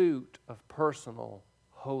pursuit of personal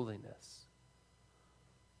holiness.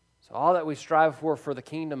 So all that we strive for the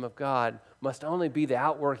kingdom of God must only be the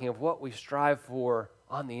outworking of what we strive for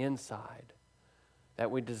on the inside, that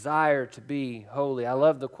we desire to be holy. I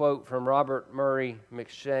love the quote from Robert Murray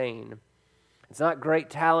McCheyne. It's not great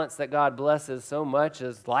talents that God blesses so much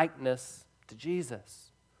as likeness to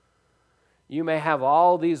Jesus. You may have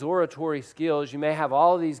all these oratory skills, you may have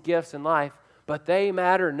all these gifts in life, but they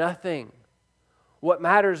matter nothing. What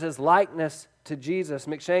matters is likeness to Jesus.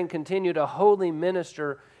 McCheyne continued, a holy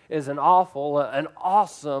minister is an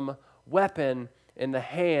awesome weapon in the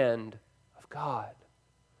hand of God.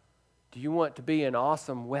 Do you want to be an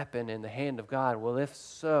awesome weapon in the hand of God? Well, if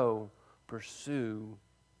so, pursue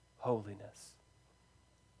holiness.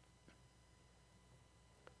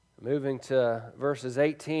 Moving to verses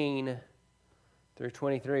 18 through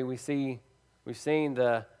 23, we've seen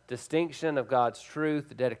the distinction of God's truth,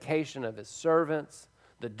 the dedication of His servants,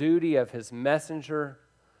 the duty of His messenger.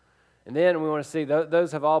 And then we want to see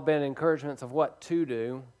those have all been encouragements of what to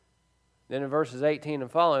do. Then in verses 18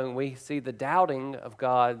 and following, we see the doubting of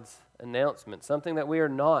God's announcement, something that we are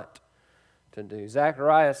not to do.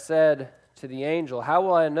 Zacharias said to the angel, "How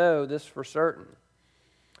will I know this for certain?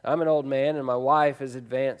 I'm an old man and my wife is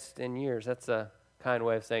advanced in years." That's a kind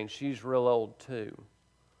way of saying she's real old too.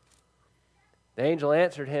 The angel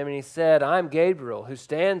answered him and he said, "I'm Gabriel, who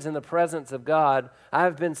stands in the presence of God. I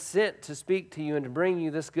have been sent to speak to you and to bring you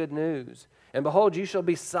this good news. And behold, you shall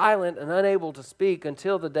be silent and unable to speak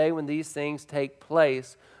until the day when these things take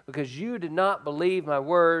place, because you did not believe my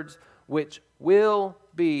words, which will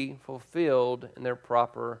be fulfilled in their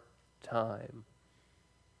proper time."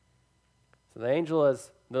 So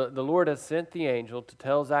the Lord has sent the angel to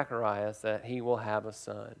tell Zacharias that he will have a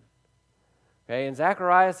son. Okay, and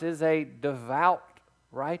Zacharias is a devout,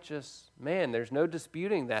 righteous man. There's no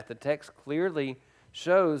disputing that. The text clearly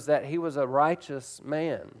shows that he was a righteous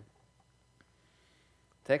man.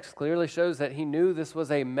 The text clearly shows that he knew this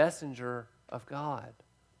was a messenger of God.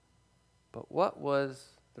 But what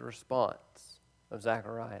was the response of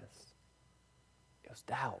Zacharias? It was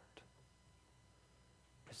doubt.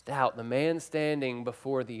 It was doubt. The man standing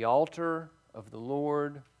before the altar of the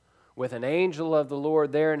Lord, with an angel of the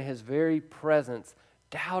Lord there in his very presence,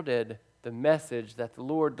 doubted the message that the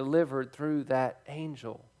Lord delivered through that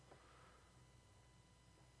angel.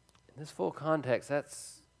 In this full context,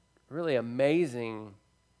 that's really amazing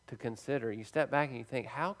to consider. You step back and you think,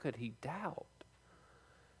 how could he doubt?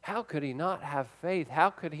 How could he not have faith? How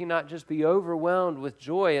could he not just be overwhelmed with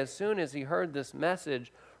joy as soon as he heard this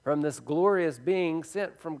message from this glorious being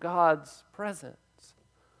sent from God's presence?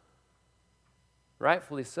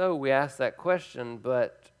 Rightfully so, we ask that question,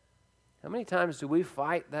 but how many times do we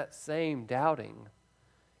fight that same doubting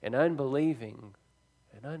and unbelieving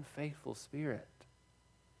and unfaithful spirit?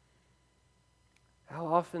 How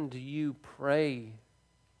often do you pray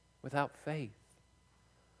without faith?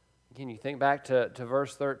 Again, you think back to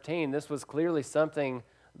verse 13. This was clearly something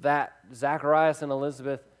that Zacharias and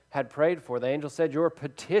Elizabeth had prayed for. The angel said, "Your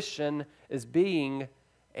petition is being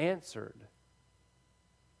answered."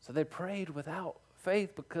 So they prayed without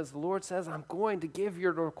faith because the Lord says, "I'm going to give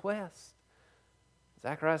your request."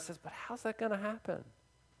 Zacharias says, "But how's that going to happen?"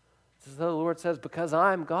 It's as though the Lord says, "Because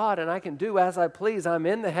I'm God and I can do as I please. I'm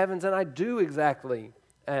in the heavens and I do exactly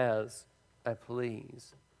as I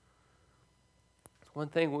please." One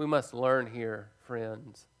thing we must learn here,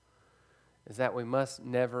 friends, is that we must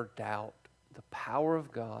never doubt the power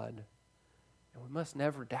of God, and we must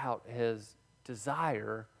never doubt His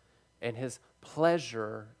desire and His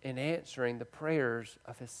pleasure in answering the prayers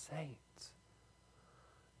of His saints.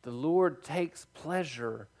 The Lord takes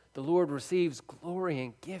pleasure. The Lord receives glory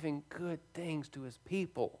in giving good things to His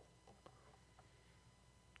people.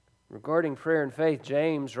 Regarding prayer and faith,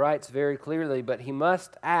 James writes very clearly, "But he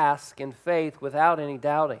must ask in faith without any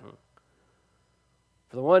doubting.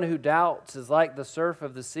 For the one who doubts is like the surf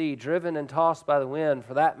of the sea, driven and tossed by the wind.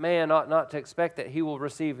 For that man ought not to expect that he will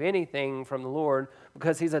receive anything from the Lord,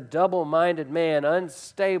 because he's a double-minded man,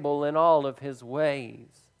 unstable in all of his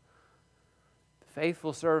ways." The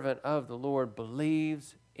faithful servant of the Lord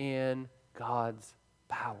believes in God's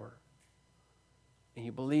power, and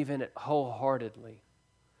you believe in it wholeheartedly.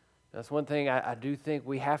 That's one thing I do think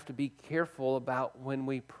we have to be careful about when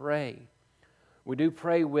we pray. We do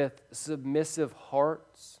pray with submissive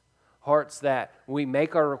hearts, hearts that we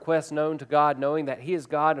make our requests known to God, knowing that He is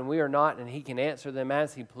God and we are not, and He can answer them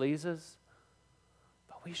as He pleases.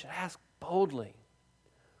 But we should ask boldly.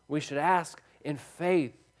 We should ask in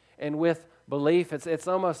faith and with belief. It's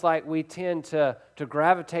almost like we tend to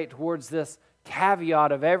gravitate towards this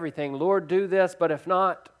caveat of everything. Lord, do this, but if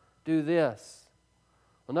not, do this.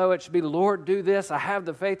 Well, no, it should be, Lord, do this. I have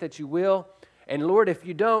the faith that you will. And Lord, if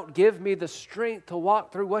you don't, give me the strength to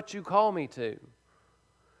walk through what you call me to.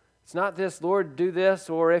 It's not this, Lord, do this,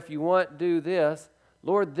 or if you want, do this.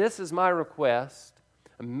 Lord, this is my request.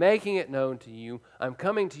 I'm making it known to you. I'm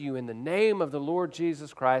coming to you in the name of the Lord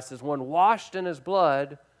Jesus Christ as one washed in His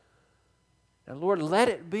blood. And Lord, let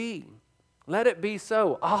it be. Let it be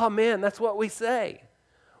so. Amen. That's what we say.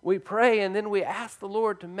 We pray and then we ask the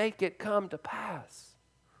Lord to make it come to pass.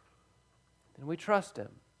 And we trust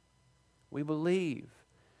Him. We believe.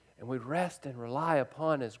 And we rest and rely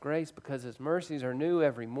upon His grace because His mercies are new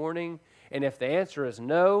every morning. And if the answer is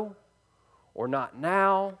no, or not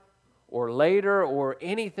now, or later, or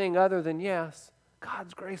anything other than yes,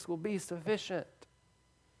 God's grace will be sufficient.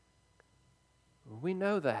 We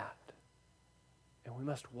know that, and we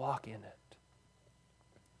must walk in it.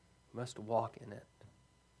 We must walk in it.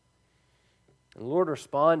 And the Lord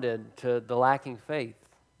responded to the lacking faith,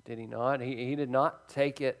 did He not? He did not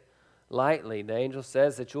take it lightly. The angel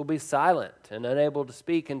says that you'll be silent and unable to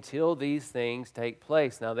speak until these things take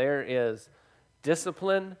place. Now there is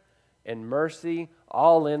discipline and mercy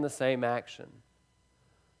all in the same action.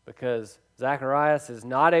 Because Zacharias is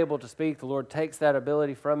not able to speak, the Lord takes that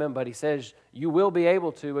ability from him, but He says, you will be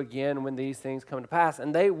able to again when these things come to pass,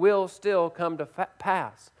 and they will still come to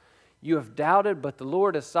pass. You have doubted, but the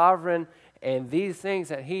Lord is sovereign, and these things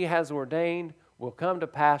that He has ordained will come to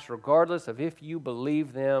pass regardless of if you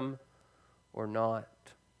believe them or not.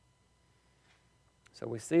 So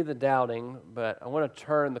we see the doubting, but I want to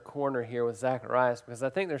turn the corner here with Zacharias because I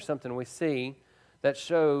think there's something we see that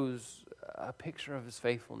shows a picture of his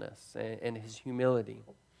faithfulness and his humility.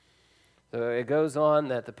 So it goes on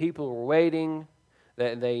that the people were waiting,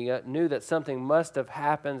 that they knew that something must have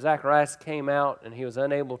happened. Zacharias came out and he was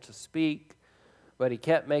unable to speak, but he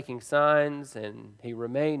kept making signs and he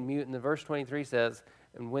remained mute. And the verse 23 says,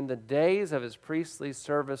 and when the days of his priestly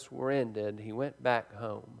service were ended, he went back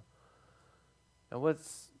home. Now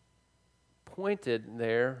what's pointed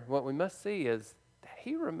there, what we must see is that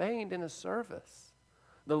he remained in his service.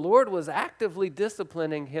 The Lord was actively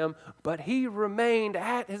disciplining him, but he remained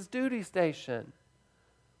at his duty station.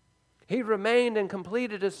 He remained and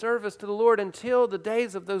completed his service to the Lord until the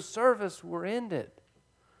days of those service were ended.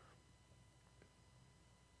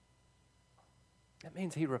 That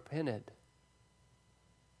means he repented.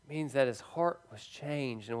 It means that his heart was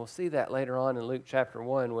changed. And we'll see that later on in Luke chapter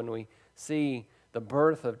 1 when we see the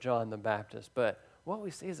birth of John the Baptist. But what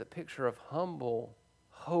we see is a picture of humble,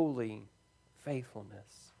 holy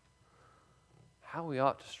faithfulness. How we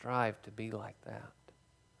ought to strive to be like that.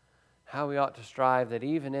 How we ought to strive that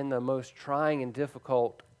even in the most trying and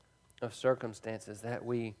difficult of circumstances, that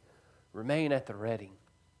we remain at the ready.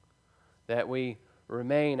 That we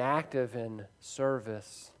remain active in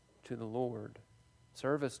service to the Lord.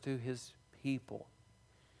 Service to His people.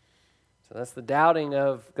 So that's the doubting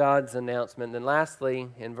of God's announcement. Then lastly,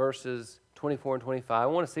 in verses 24 and 25, I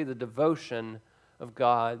want to see the devotion of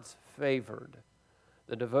God's favored.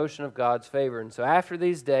 The devotion of God's favored. And so after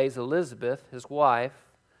these days, Elizabeth, his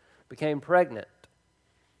wife, became pregnant.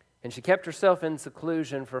 And she kept herself in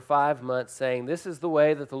seclusion for 5 months, saying, this is the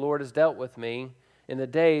way that the Lord has dealt with me in the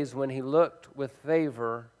days when He looked with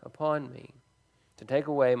favor upon me, to take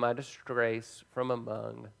away my disgrace from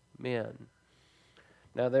among men.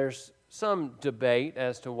 Now there's some debate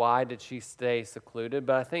as to why did she stay secluded,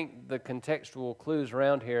 but I think the contextual clues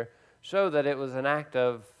around here show that it was an act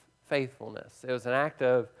of faithfulness. It was an act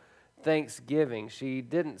of thanksgiving. She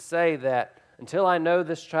didn't say that until I know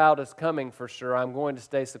this child is coming for sure, I'm going to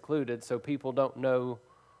stay secluded so people don't know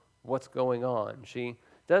what's going on. She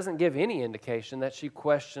doesn't give any indication that she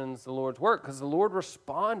questions the Lord's work because the Lord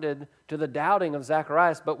responded to the doubting of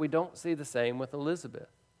Zacharias, but we don't see the same with Elizabeth.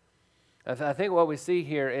 I think what we see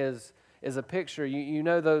here is a picture. You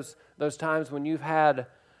know those times when you've had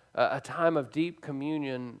a time of deep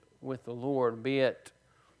communion with the Lord, be it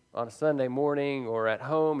on a Sunday morning or at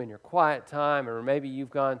home in your quiet time, or maybe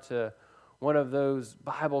you've gone to one of those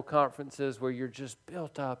Bible conferences where you're just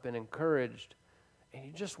built up and encouraged and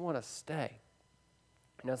you just want to stay.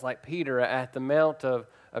 And it's like Peter at the Mount of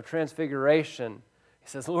Transfiguration. He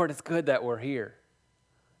says, Lord, it's good that we're here.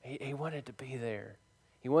 He wanted to be there.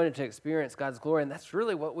 He wanted to experience God's glory, and that's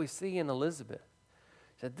really what we see in Elizabeth.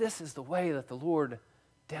 He said, this is the way that the Lord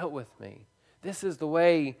dealt with me. This is the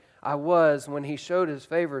way I was when He showed His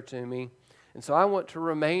favor to me, and so I want to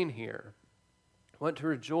remain here. I want to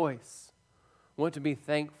rejoice. I want to be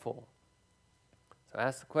thankful. So I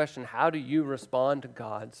ask the question, how do you respond to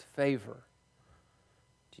God's favor?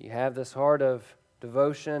 Do you have this heart of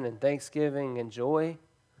devotion and thanksgiving and joy?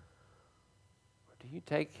 Or do you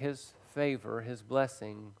take His favor, His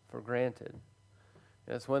blessing for granted?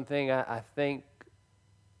 That's one thing I think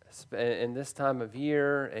in this time of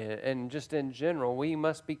year and just in general, we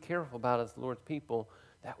must be careful about as the Lord's people,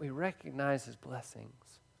 that we recognize His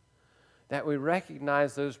blessings, that we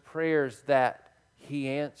recognize those prayers that He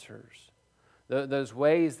answers, those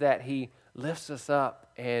ways that He lifts us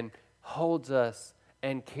up and holds us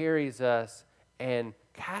and carries us and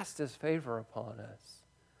casts His favor upon us.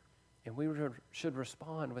 And we should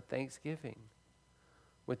respond with thanksgiving,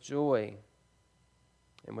 with joy,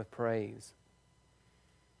 and with praise.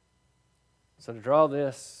 So to draw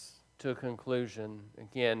this to a conclusion,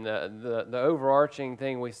 again, the overarching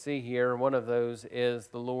thing we see here, one of those is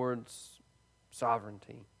the Lord's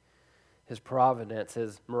sovereignty. His providence,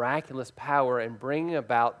 His miraculous power in bringing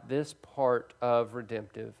about this part of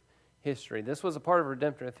redemptive history. This was a part of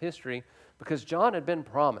redemptive history because John had been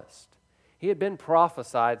promised. He had been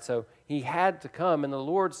prophesied, so he had to come, and the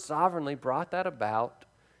Lord sovereignly brought that about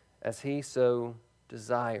as He so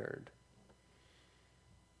desired.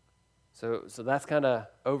 So that's kind of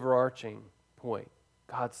overarching point,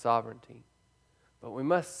 God's sovereignty. But we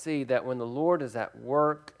must see that when the Lord is at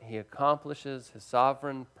work, He accomplishes His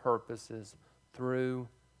sovereign purposes through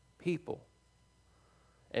people.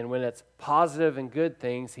 And when it's positive and good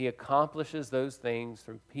things, He accomplishes those things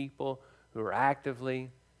through people who are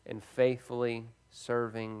actively and faithfully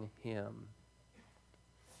serving Him.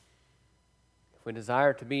 If we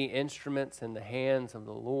desire to be instruments in the hands of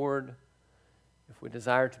the Lord, if we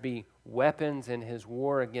desire to be weapons in His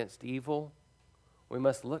war against evil, we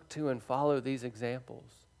must look to and follow these examples.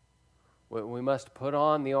 We must put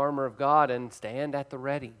on the armor of God and stand at the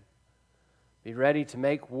ready. Be ready to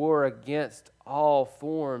make war against all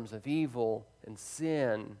forms of evil and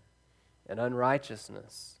sin and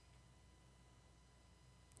unrighteousness.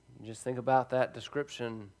 Just think about that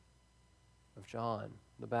description of John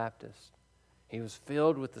the Baptist. He was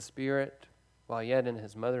filled with the Spirit while yet in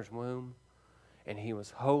his mother's womb, and he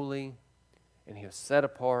was holy, and he was set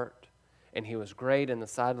apart, and he was great in the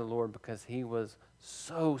sight of the Lord because he was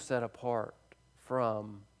so set apart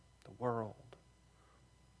from the world.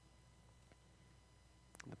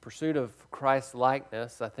 The pursuit of Christ's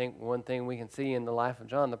likeness, I think one thing we can see in the life of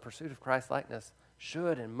John, the pursuit of Christ's likeness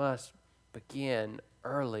should and must begin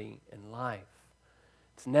early in life.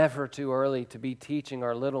 It's never too early to be teaching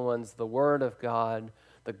our little ones the Word of God,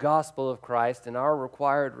 the gospel of Christ, and our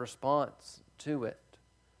required response to it.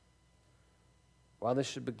 While this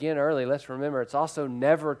should begin early, let's remember it's also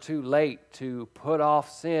never too late to put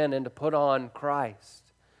off sin and to put on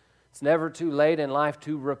Christ. It's never too late in life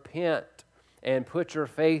to repent and put your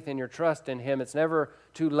faith and your trust in Him. It's never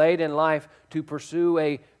too late in life to pursue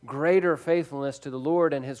a greater faithfulness to the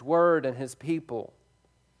Lord and His Word and His people.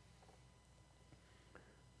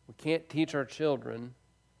 We can't teach our children.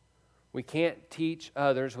 We can't teach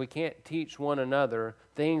others. We can't teach one another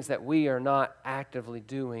things that we are not actively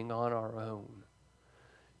doing on our own.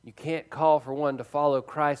 You can't call for one to follow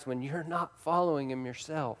Christ when you're not following Him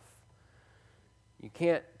yourself. You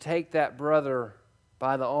can't take that brother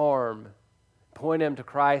by the arm, point him to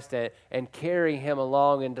Christ, and carry him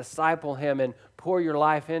along and disciple him and pour your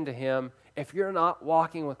life into him if you're not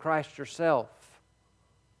walking with Christ yourself.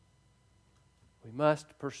 We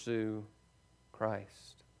must pursue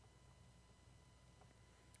Christ.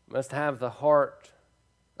 We must have the heart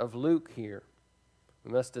of Luke here.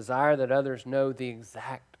 We must desire that others know the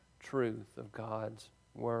exact truth of God's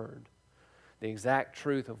Word, the exact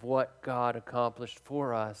truth of what God accomplished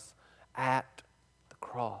for us at the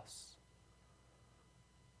cross.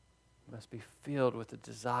 We must be filled with the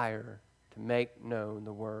desire to make known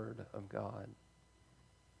the Word of God.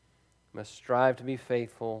 We must strive to be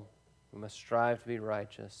faithful. We must strive to be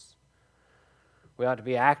righteous. We ought to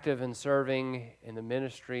be active in serving in the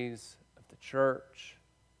ministries of the church.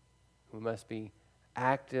 We must be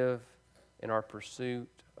active in our pursuit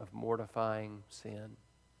of mortifying sin.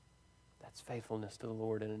 That's faithfulness to the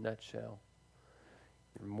Lord in a nutshell.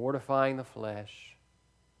 You're mortifying the flesh,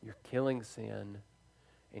 you're killing sin,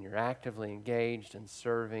 and you're actively engaged in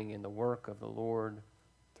serving in the work of the Lord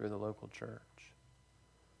through the local church.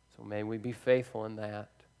 So may we be faithful in that.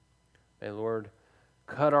 May the Lord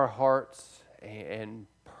cut our hearts and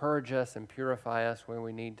purge us and purify us where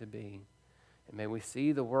we need to be. And may we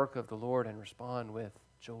see the work of the Lord and respond with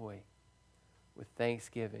joy, with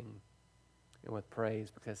thanksgiving, and with praise,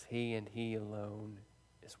 because He and He alone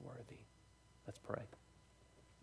is worthy. Let's pray.